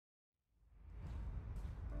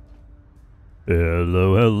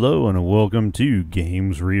Hello, hello, and welcome to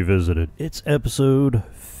Games Revisited. It's episode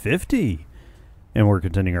 50, and we're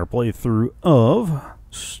continuing our playthrough of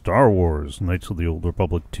Star Wars Knights of the Old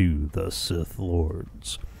Republic 2, the Sith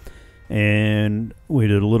Lords. And we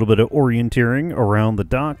did a little bit of orienteering around the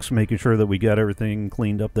docks, making sure that we got everything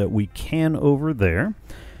cleaned up that we can over there.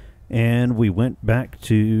 And we went back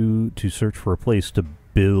to search for a place to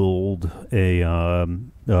build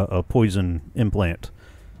a poison implant.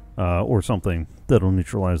 Or something that'll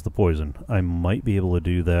neutralize the poison. I might be able to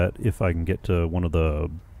do that if I can get to one of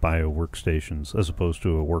the bio workstations as opposed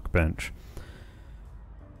to a workbench.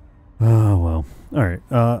 Oh, well. Alright.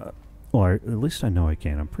 At least I know I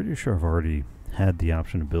can. I'm pretty sure I've already had the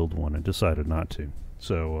option to build one and decided not to.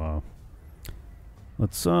 So,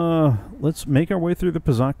 let's make our way through the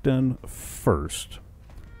Pazaak Den first.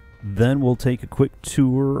 Then we'll take a quick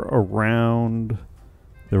tour around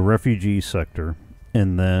the refugee sector.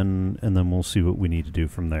 And then we'll see what we need to do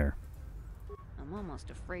from there. I'm almost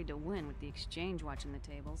afraid to win with the exchange watching the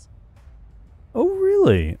tables. Oh,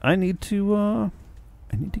 really? I need to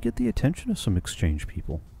get the attention of some exchange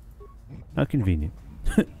people. How convenient.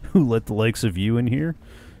 Who let the likes of you in here?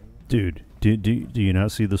 Dude, do you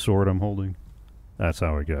not see the sword I'm holding? That's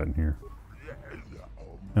how I got in here.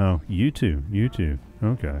 Oh, you too.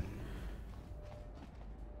 Okay.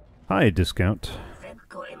 Hi, discount.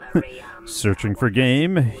 Searching for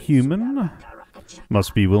game, human.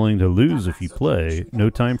 Must be willing to lose if you play. No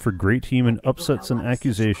time for great human upsets and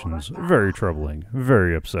accusations. Very troubling.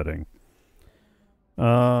 Very upsetting.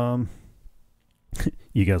 You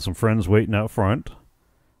got some friends waiting out front.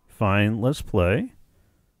 Fine, let's play.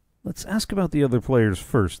 Let's ask about the other players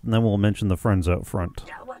first, and then we'll mention the friends out front.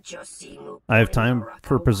 I have time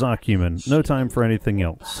for Pazaak human. No time for anything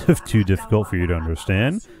else. If too difficult for you to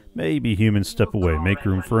understand, maybe humans step away. Make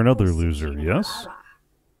room for another loser, yes?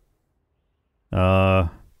 You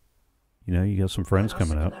got some friends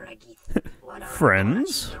coming out.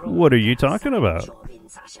 Friends? What are you talking about?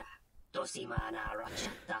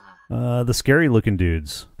 The scary-looking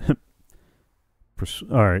dudes.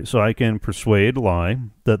 Alright, so I can lie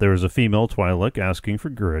that there was a female Twi'lek asking for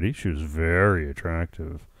Gretty. She was very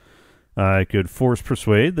attractive. I could force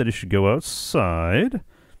persuade that he should go outside.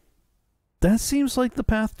 That seems like the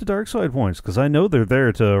path to dark side points, because I know they're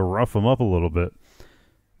there to rough him up a little bit.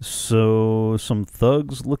 So, some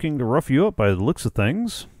thugs looking to rough you up by the looks of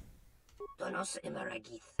things.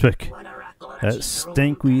 Twick. That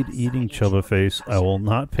stinkweed-eating chubba face. I will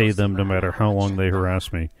not pay them no matter how long they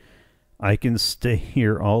harass me. I can stay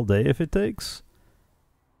here all day if it takes.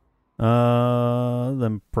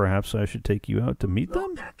 Then perhaps I should take you out to meet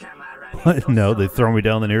them? What? No, they throw me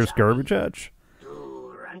down the nearest garbage hatch.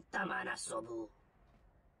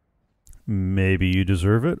 Maybe you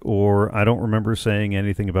deserve it, or I don't remember saying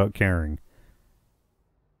anything about caring.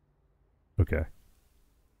 Okay.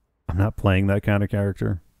 I'm not playing that kind of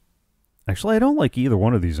character. Actually, I don't like either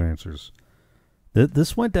one of these answers.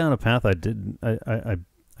 This went down a path I didn't...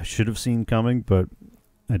 I should have seen coming, but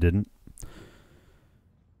I didn't.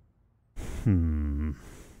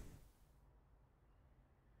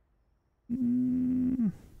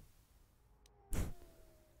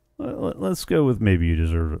 Let's go with maybe you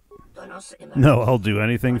deserve it. No, I'll do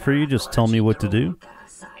anything for you. Just tell me what to do.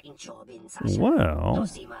 Well,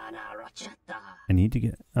 I need to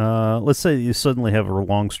get... let's say you suddenly have a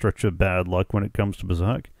long stretch of bad luck when it comes to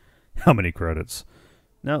Pazaak. How many credits?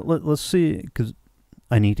 Now, let's see, because...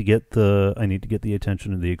 I need to get the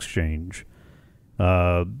attention of the exchange.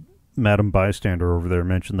 Madam Bystander over there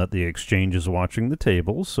mentioned that the exchange is watching the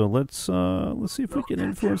table, so let's see if we can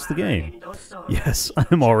influence the game. Yes,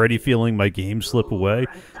 I'm already feeling my game slip away.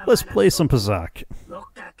 Let's play some Pazaak.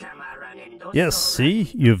 Yes,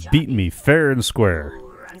 see? You've beaten me fair and square.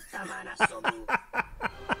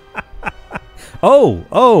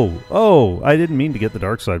 Oh! I didn't mean to get the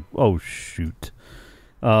dark side. Oh, shoot.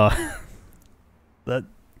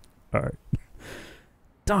 Alright.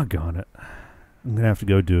 Doggone it. I'm gonna have to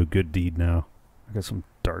go do a good deed now. I got some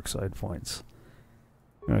dark side points.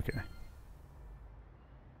 Okay.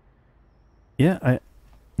 Yeah,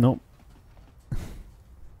 nope.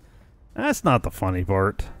 That's not the funny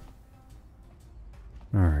part.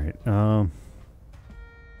 Alright,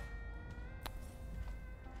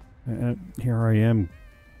 here I am,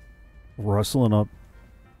 rustling up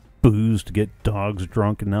booze to get dogs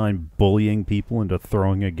drunk, and now I'm bullying people into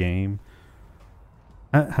throwing a game.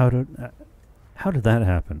 How did that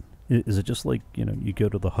happen? Is it just like, you go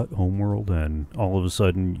to the Hut homeworld and all of a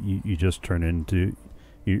sudden you just turn into...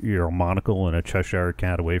 You're a monocle and a Cheshire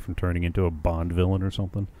cat away from turning into a Bond villain or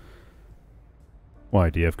something?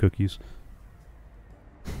 Why, do you have cookies?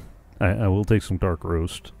 I will take some dark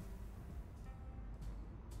roast.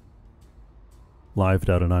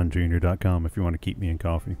 live.anonjunior.com if you want to keep me in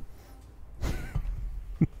coffee.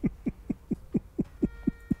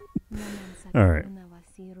 Alright.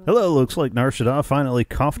 Hello, looks like Shaddaa finally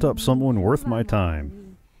coughed up someone worth my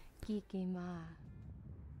time.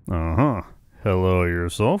 Uh-huh. Hello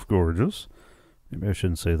yourself, gorgeous. Maybe I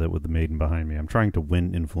shouldn't say that with the maiden behind me. I'm trying to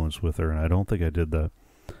win influence with her, and I don't think I did that.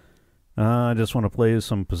 I just want to play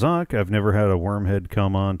some Pazaak. I've never had a wormhead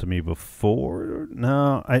come on to me before.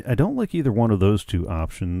 No, I don't like either one of those two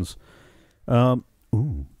options. Ooh,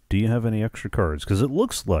 do you have any extra cards? Because it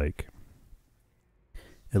looks like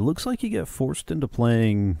you get forced into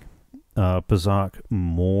playing Pazaak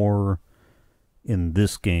more in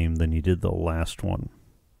this game than you did the last one.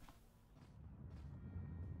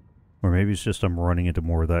 Or maybe it's just I'm running into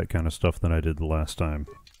more of that kind of stuff than I did the last time.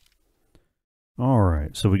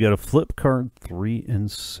 Alright, so we got a flip card 3 and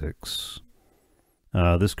 6.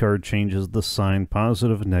 This card changes the sign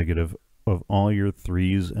positive and negative of all your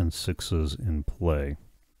 3s and 6s in play.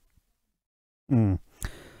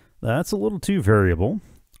 That's a little too variable.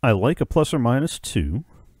 I like a plus or minus 2.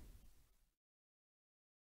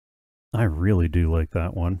 I really do like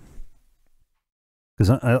that one. Because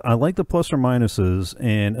I like the plus or minuses,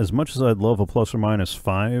 and as much as I'd love a plus or minus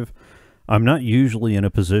 5, I'm not usually in a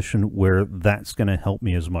position where that's going to help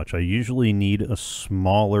me as much. I usually need a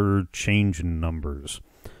smaller change in numbers.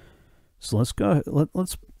 So let's go.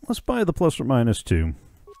 Let's buy the plus or minus 2.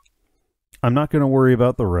 I'm not going to worry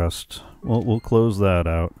about the rest. We'll close that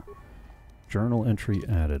out. Journal entry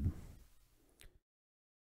added.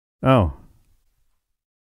 Oh.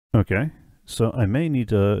 Okay. So I may need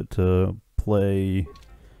to play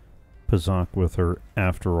Pazaak with her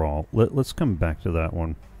after all. Let's come back to that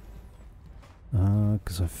one.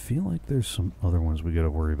 Because I feel like there's some other ones we gotta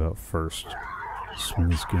worry about first.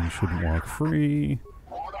 Smooth skin shouldn't walk free.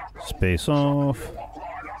 Space off.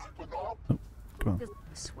 Oh, come on. I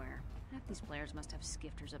swear, half these players must have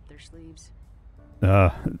skifters up their sleeves.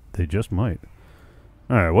 They just might.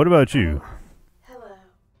 Alright, what about you? Hello.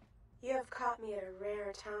 You have caught me at a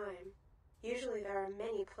rare time. Usually there are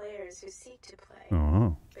many players who seek to play,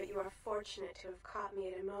 but you are fortunate to have caught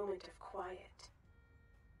me at a moment of quiet.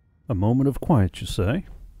 A moment of quiet, you say?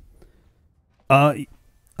 I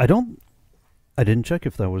didn't check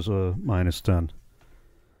if that was a minus 10.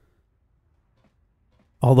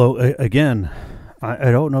 Although, again,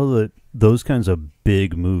 I don't know that those kinds of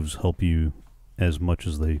big moves help you as much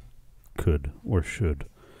as they could or should.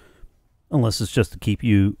 Unless it's just to keep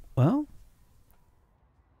you, well,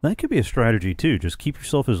 that could be a strategy too. Just keep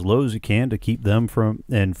yourself as low as you can to keep them from,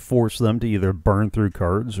 and force them to either burn through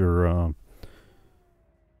cards or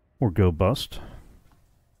go bust.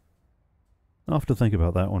 I'll have to think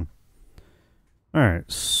about that one.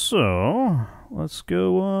 Alright, so let's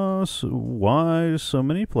go, why so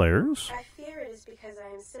many players? I fear it is because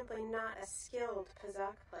I am simply not a skilled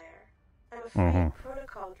Pazaak player. I'm afraid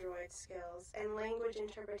protocol droid skills and language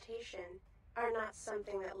interpretation are not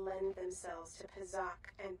something that lend themselves to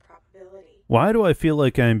Pazaak and probability. Why do I feel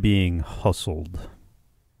like I'm being hustled?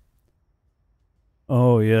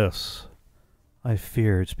 Oh, yes. I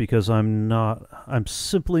fear it's because I'm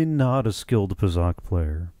simply not a skilled Pazaak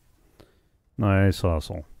player. Nice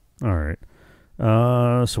hustle. Alright.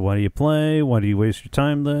 So why do you play? Why do you waste your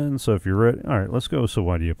time then? So if you're ready... Alright, let's go. So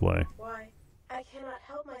why do you play? Why? I cannot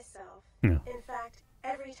help myself. Yeah. In fact,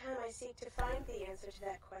 every time I seek to find the answer to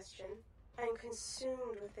that question, I am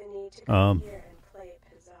consumed with the need to come here and play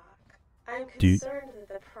Pazaak. I am concerned that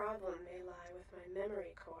the problem may lie with my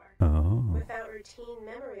memory core. Without routine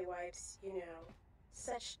memory wipes, you know,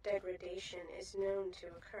 such degradation is known to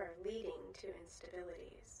occur, leading to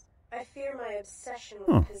instabilities. I fear my obsession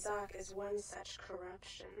with Pazaak is one such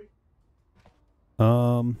corruption.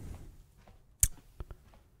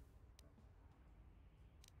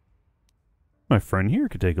 My friend here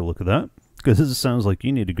could take a look at that, because this sounds like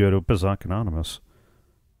you need to go to Pazaak Anonymous.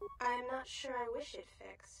 I am not sure I wish it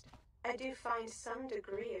fixed. I do find some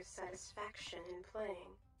degree of satisfaction in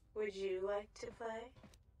playing. Would you like to play?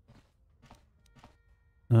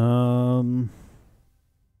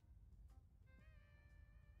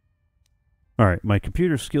 Alright, my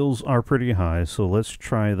computer skills are pretty high, so let's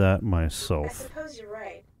try that myself. I suppose you're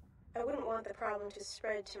right. I wouldn't want the problem to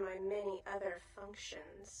spread to my many other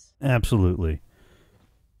functions. Absolutely.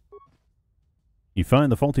 You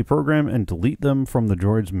find the faulty program and delete them from the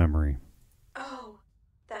droid's memory. Oh,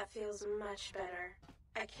 that feels much better.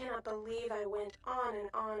 I cannot believe I went on and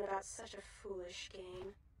on about such a foolish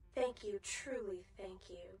game. Thank you, truly thank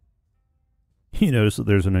you. You notice that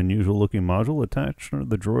there's an unusual looking module attached to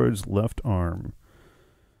the droid's left arm.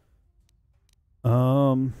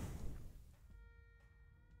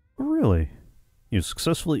 Really? You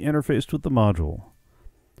successfully interfaced with the module.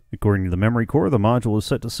 According to the memory core, the module is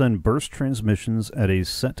set to send burst transmissions at a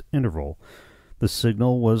set interval. The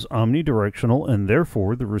signal was omnidirectional, and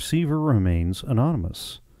therefore the receiver remains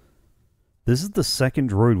anonymous. This is the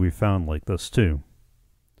second droid we found like this, too.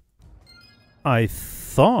 I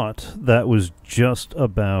thought that was just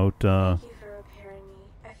about, Thank you for repairing me.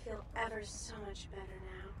 I feel ever so much better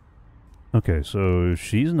now. Okay, so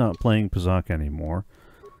she's not playing Pazaak anymore.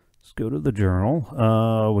 Let's go to the journal.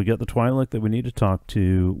 We got the Twi'lek that we need to talk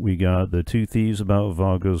to. We got the two thieves about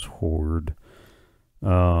Vaga's hoard.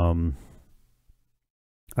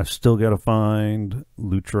 I've still got to find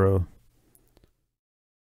Lutra's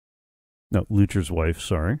wife,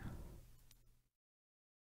 sorry.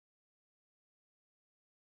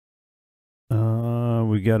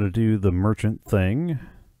 We got to do the merchant thing.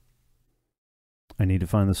 I need to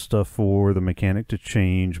find the stuff for the mechanic to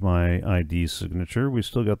change my ID signature. We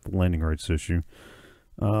still got the landing rights issue.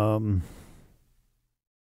 I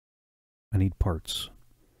need parts.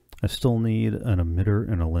 I still need an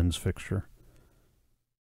emitter and a lens fixture.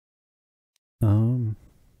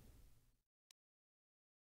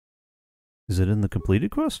 Is it in the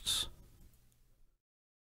completed quests?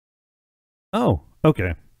 Oh,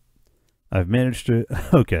 okay. I've managed to.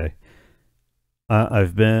 Okay.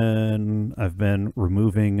 I've been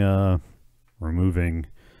removing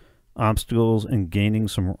obstacles and gaining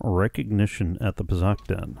some recognition at the Pazaak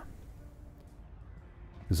Den.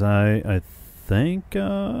 Because I think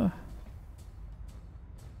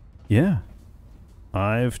yeah,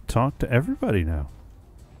 I've talked to everybody now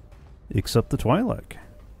except the Twi'lek.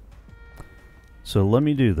 So let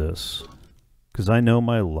me do this, because I know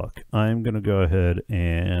my luck. I'm gonna go ahead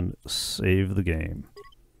and save the game.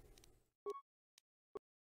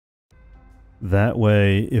 That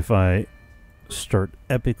way, if I start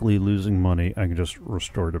epically losing money, I can just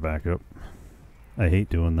restore to backup. I hate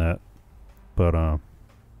doing that, but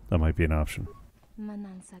that might be an option.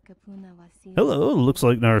 Hello, looks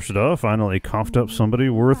like Shaddaa finally coughed up somebody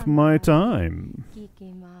worth my time.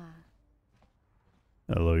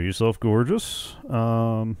 Hello, yourself, gorgeous.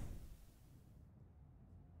 Alright.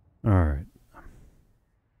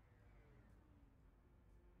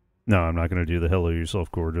 No, I'm not going to do the hello,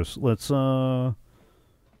 yourself, gorgeous. Let's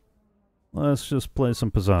just play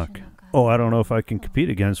some Pazaak. Oh, I don't know if I can compete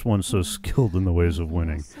against one so skilled in the ways of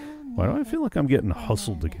winning. Why do I feel like I'm getting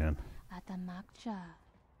hustled again?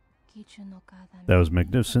 That was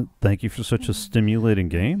magnificent. Thank you for such a stimulating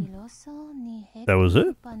game. That was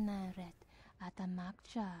it?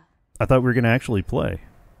 I thought we were going to actually play.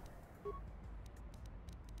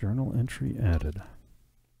 Journal entry added.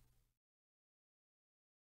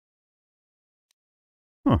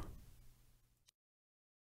 Huh.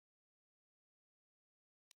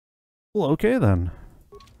 Well, okay then.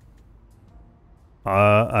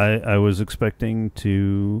 I was expecting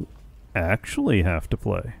to actually have to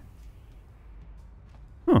play.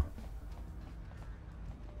 Huh.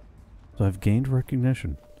 So I've gained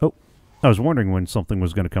recognition. Oh, I was wondering when something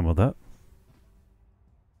was going to come of that.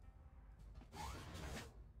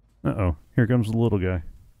 Uh-oh, here comes the little guy.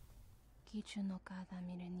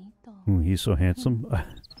 Ooh, he's so handsome.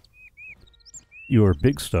 You are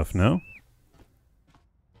big stuff now.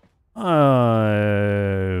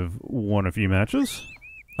 I've won a few matches.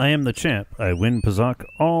 I am the champ. I win Pazaak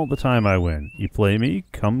all the time I win. You play me,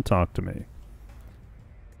 come talk to me.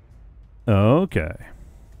 Okay.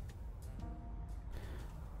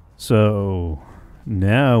 So,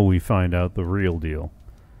 now we find out the real deal.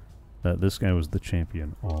 That this guy was the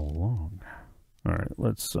champion all along. Alright,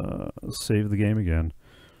 let's save the game again.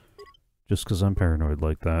 Just because I'm paranoid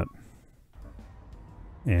like that.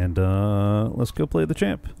 And let's go play the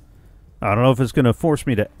champ. I don't know if it's going to force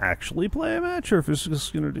me to actually play a match, or if it's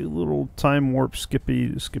just going to do a little time warp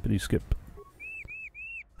skippity skip.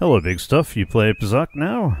 Hello, big stuff. You play Pazaak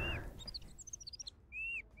now?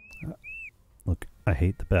 Look, I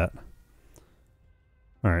hate the bat.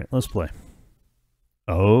 Alright, let's play.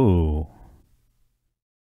 Oh.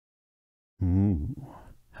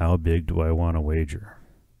 How big do I want to wager?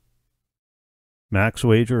 Max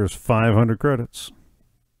wager is 500 credits.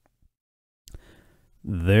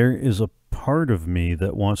 There is a part of me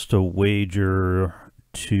that wants to wager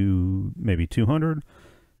to maybe 200,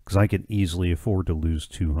 because I could easily afford to lose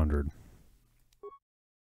 200.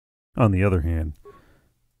 On the other hand,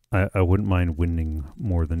 I wouldn't mind winning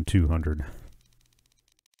more than 200.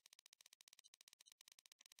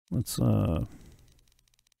 Let's go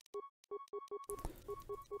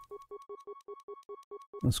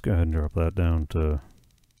ahead and drop that down to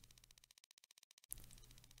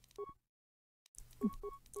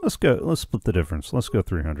Let's go. Let's split the difference. Let's go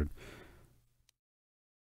 300.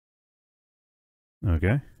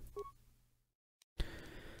 Okay.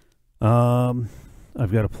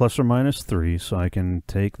 I've got a plus or minus 3, so I can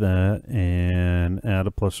take that and add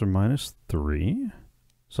a plus or minus 3.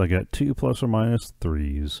 So I got 2 plus or minus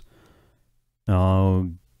 3s.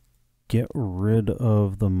 I'll get rid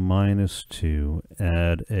of the minus 2,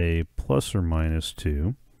 add a plus or minus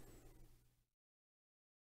 2.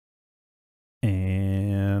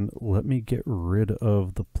 And let me get rid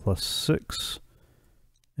of the plus 6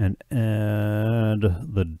 and add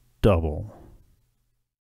the double.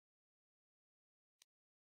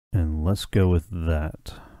 And let's go with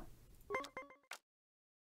that.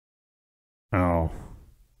 Oh,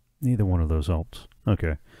 neither one of those helps.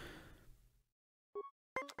 Okay.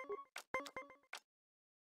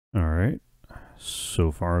 Alright.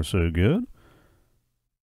 So far, so good.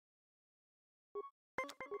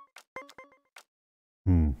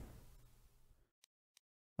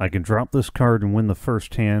 I can drop this card and win the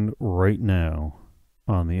first hand right now.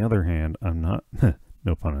 On the other hand, I'm not...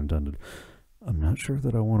 no pun intended. I'm not sure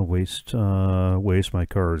that I want to waste my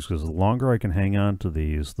cards, because the longer I can hang on to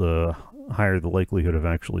these, the higher the likelihood of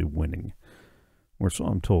actually winning. Or so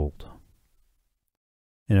I'm told.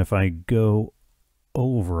 And if I go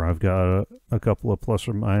over, I've got a couple of plus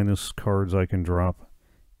or minus cards I can drop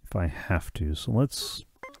if I have to. So let's...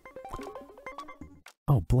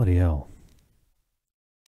 Oh, bloody hell.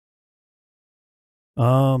 It's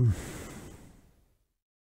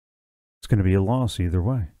going to be a loss either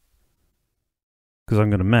way. Because I'm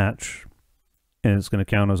going to match, and it's going to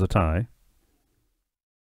count as a tie.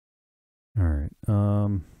 Alright,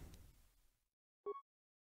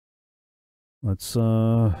 let's,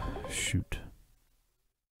 shoot.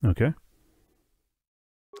 Okay.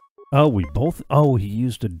 Oh, we both... Oh, he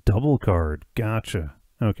used a double card. Gotcha.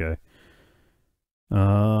 Okay.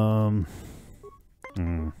 12,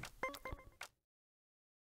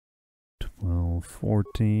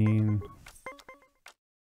 14,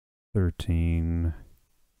 13,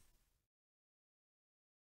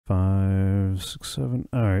 5, 6, 7.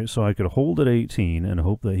 Alright, so I could hold at 18 and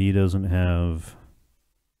hope that he doesn't have...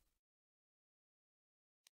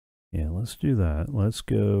 Yeah, let's do that. Let's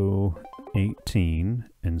go 18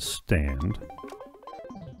 and stand.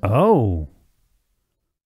 Oh!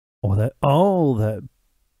 Oh, that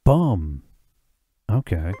bum.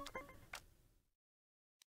 Okay.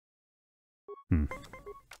 I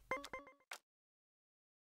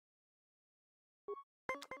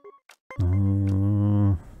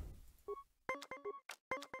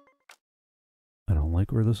don't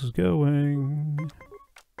like where this is going.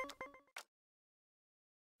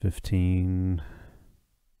 15.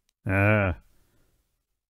 Ah.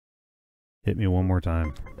 Hit me one more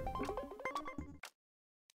time.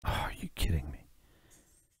 Oh, are you kidding me?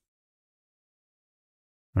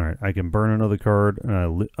 Alright, I can burn another card.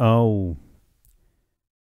 Oh.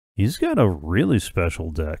 He's got a really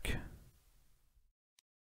special deck.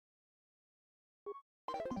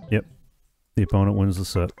 Yep. The opponent wins the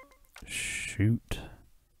set. Shoot.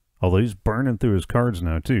 Although he's burning through his cards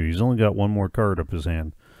now, too. He's only got one more card up his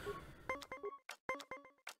hand.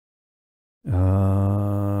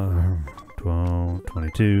 12,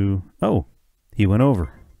 22. Oh, he went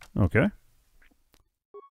over. Okay.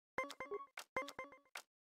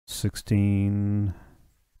 16.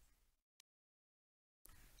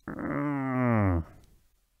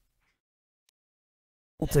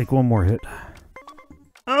 We'll take one more hit.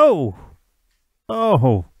 Oh!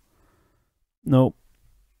 Oh! Nope.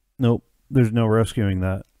 Nope. There's no rescuing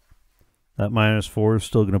that. That -4 is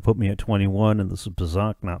still going to put me at 21, and this is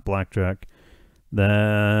Pazaak, not Blackjack.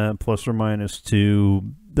 That plus or minus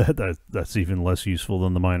 2, that's even less useful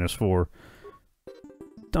than the -4.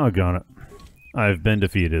 Doggone it. I've been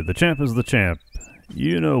defeated. The champ is the champ.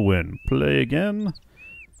 You know when. Play again?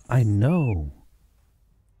 I know.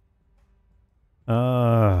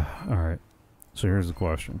 Alright. So here's the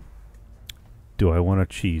question. Do I want to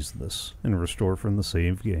cheese this and restore from the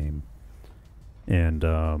save game? And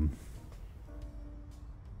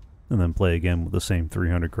then play again with the same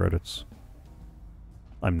 300 credits?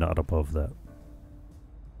 I'm not above that.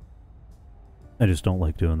 I just don't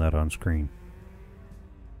like doing that on screen.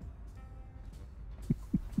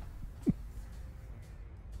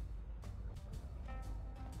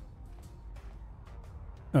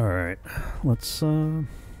 Alright, let's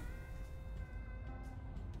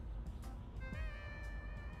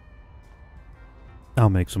I'll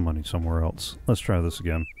make some money somewhere else. Let's try this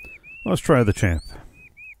again. Let's try the champ.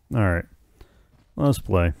 Alright. Let's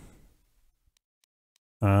play.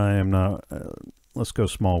 I am not... let's go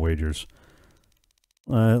small wagers.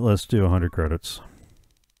 Let's do 100 credits.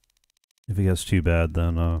 If he gets too bad,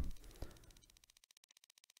 then I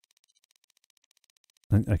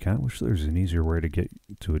kind of wish there's an easier way to get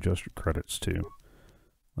to adjust your credits too.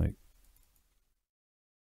 Like,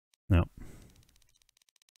 no.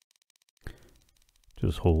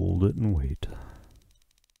 Just hold it and wait.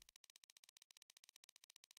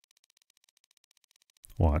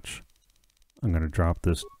 Watch. I'm going to drop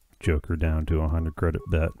this Joker down to a 100 credit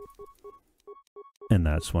bet. And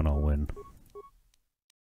that's when I'll win.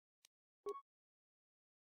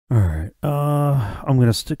 Alright, I'm going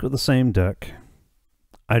to stick with the same deck.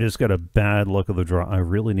 I just got a bad luck of the draw. I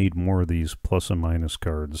really need more of these plus and minus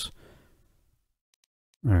cards.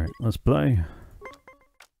 Alright, let's play.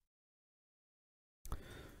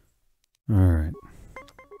 Alright.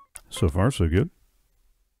 So far, so good.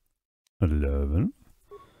 11.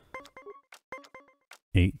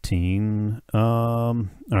 18.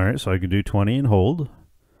 Alright, so I can do 20 and hold.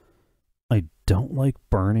 I don't like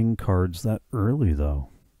burning cards that early, though.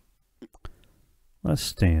 Let's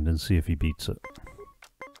stand and see if he beats it.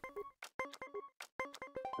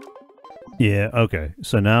 Yeah, okay.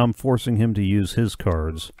 So now I'm forcing him to use his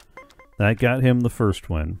cards. That got him the first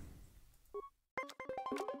win.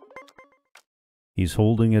 He's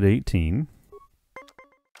holding at 18.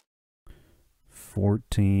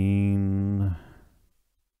 14.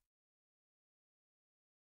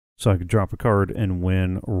 So I could drop a card and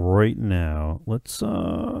win right now. Let's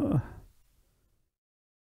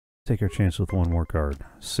take our chance with one more card.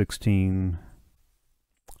 16.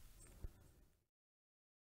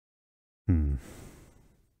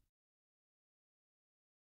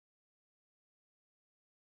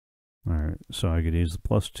 Alright, so I could use the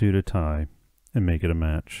 +2 to tie and make it a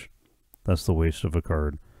match. That's the waste of a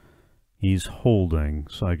card. He's holding,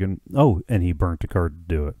 so I can... Oh, and he burnt a card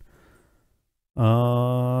to do it.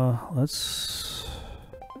 Let's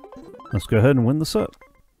go ahead and win the set.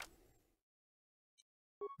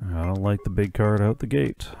 I don't like the big card out the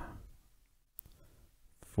gate.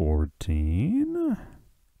 14.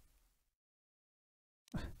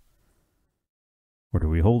 Or do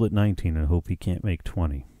we hold at 19 and hope he can't make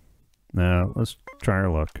 20? Now, let's try our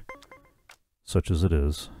luck. Such as it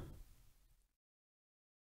is.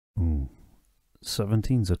 Ooh.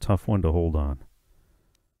 17's a tough one to hold on.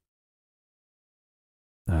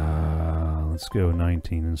 Let's go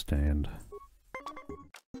 19 and stand.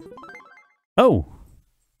 Oh!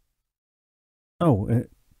 Oh,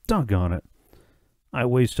 doggone it. I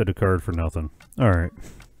wasted a card for nothing. Alright.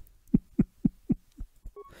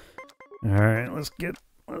 Alright, let's get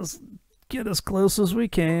as close as we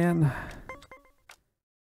can.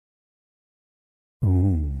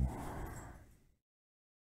 Ooh.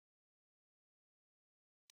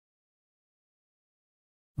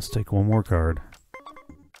 Let's take one more card.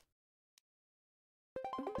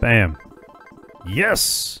 Bam.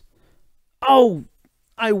 Yes! Oh!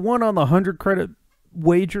 I won on the 100 credit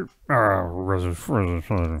wager. Alright,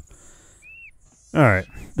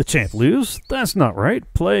 the champ lose? That's not right.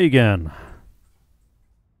 Play again.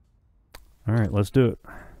 Alright, let's do it.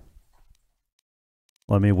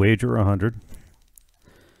 Let me wager 100.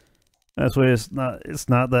 That's why it's not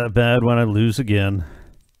that bad when I lose again.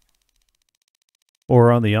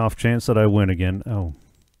 Or on the off chance that I win again. Oh.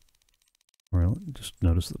 Well, just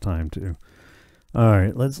notice the time too.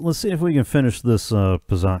 Alright, let's see if we can finish this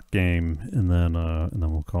Pazaak game and then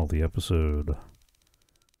we'll call the episode.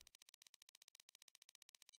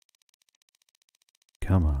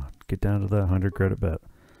 Come on, get down to that 100 credit bet.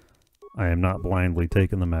 I am not blindly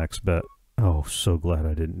taking the max bet. Oh, so glad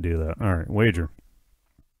I didn't do that. Alright, wager.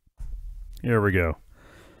 Here we go.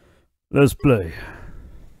 Let's play.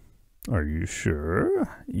 Are you sure?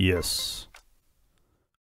 Yes.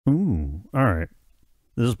 Ooh, alright.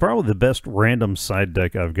 This is probably the best random side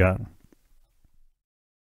deck I've gotten.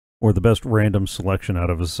 Or the best random selection out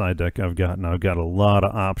of a side deck I've gotten. I've got a lot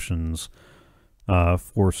of options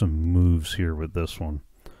for some moves here with this one.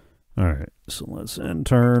 Alright, so let's end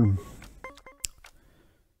turn.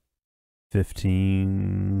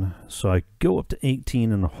 15. So I go up to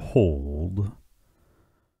 18 and hold.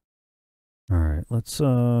 Alright, let's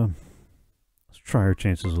try our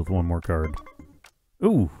chances with one more card.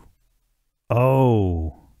 Ooh.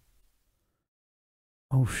 Oh.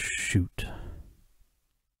 Oh, shoot.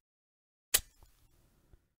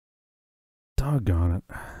 Doggone it.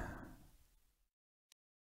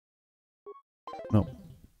 Nope.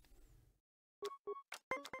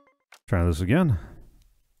 Try this again.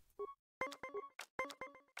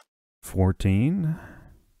 14.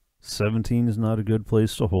 17 is not a good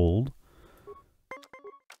place to hold.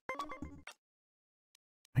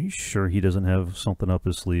 Are you sure he doesn't have something up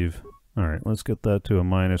his sleeve? Alright, let's get that to a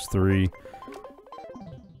 -3.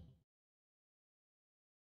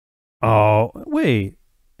 Oh, wait.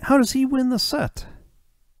 How does he win the set?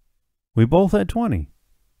 We both had 20.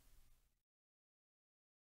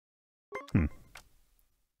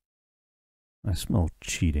 I smell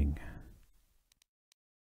cheating.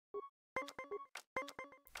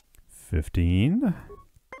 15.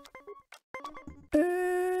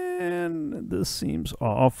 And this seems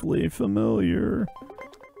awfully familiar.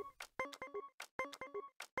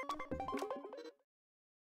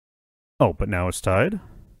 Oh, but now it's tied?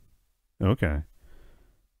 Okay.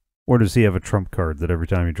 Or does he have a trump card that every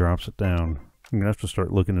time he drops it down? I'm going to have to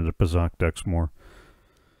start looking at the Pazaak decks more.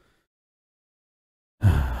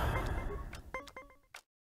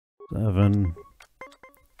 7,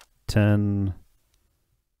 10.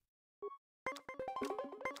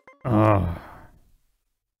 I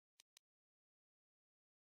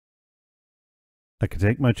could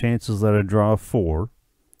take my chances that I draw a 4.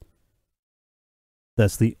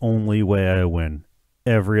 That's the only way I win.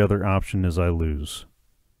 Every other option is I lose.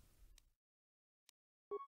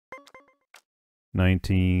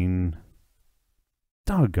 19.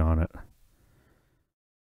 Doggone it.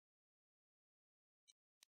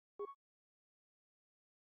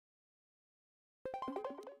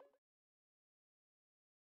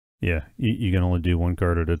 Yeah, you can only do one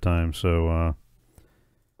card at a time, so,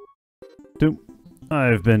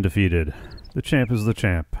 I've been defeated. The champ is the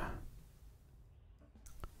champ.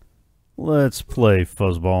 Let's play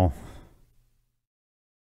fuzzball.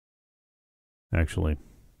 Actually,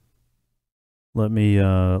 let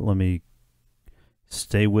me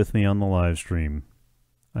stay with me on the live stream.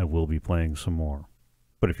 I will be playing some more.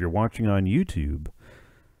 But if you're watching on YouTube,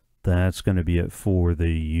 that's going to be it for the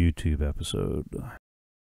YouTube episode.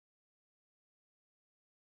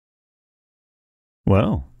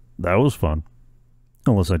 Well, that was fun.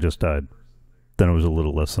 Unless I just died. Then it was a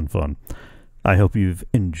little less than fun. I hope you've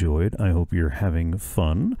enjoyed. I hope you're having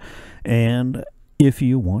fun. And if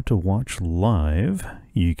you want to watch live,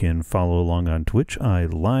 you can follow along on Twitch. I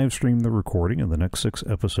live stream the recording of the next 6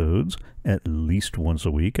 episodes at least once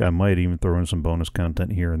a week. I might even throw in some bonus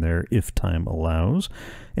content here and there if time allows.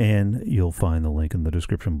 And you'll find the link in the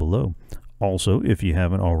description below. Also, if you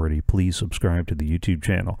haven't already, please subscribe to the YouTube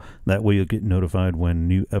channel. That way you'll get notified when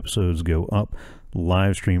new episodes go up,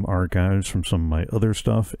 live stream archives from some of my other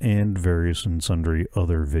stuff, and various and sundry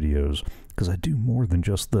other videos, because I do more than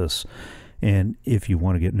just this. And if you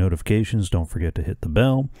want to get notifications, don't forget to hit the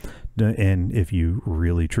bell. And if you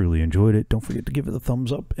really, truly enjoyed it, don't forget to give it a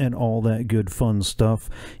thumbs up and all that good fun stuff.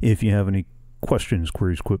 If you have any questions,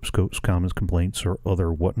 queries, quips, quotes, comments, complaints, or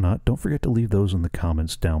other whatnot, don't forget to leave those in the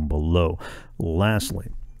comments down below. Lastly,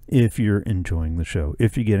 if you're enjoying the show,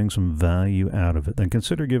 if you're getting some value out of it, then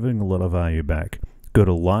consider giving a little value back. Go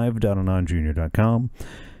to live.anonjr.com.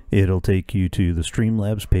 It'll take you to the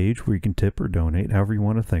Streamlabs page where you can tip or donate, however you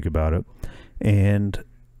want to think about it. And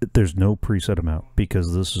there's no preset amount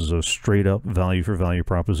because this is a straight up value for value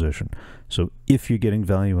proposition. So if you're getting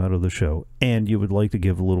value out of the show and you would like to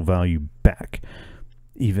give a little value back,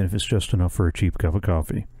 even if it's just enough for a cheap cup of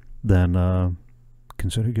coffee, then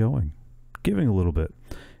consider giving a little bit,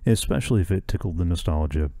 especially if it tickled the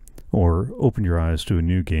nostalgia or opened your eyes to a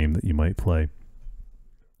new game that you might play.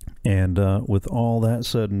 And with all that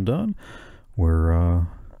said and done, we're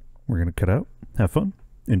going to cut out, have fun,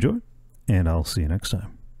 enjoy, and I'll see you next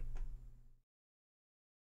time.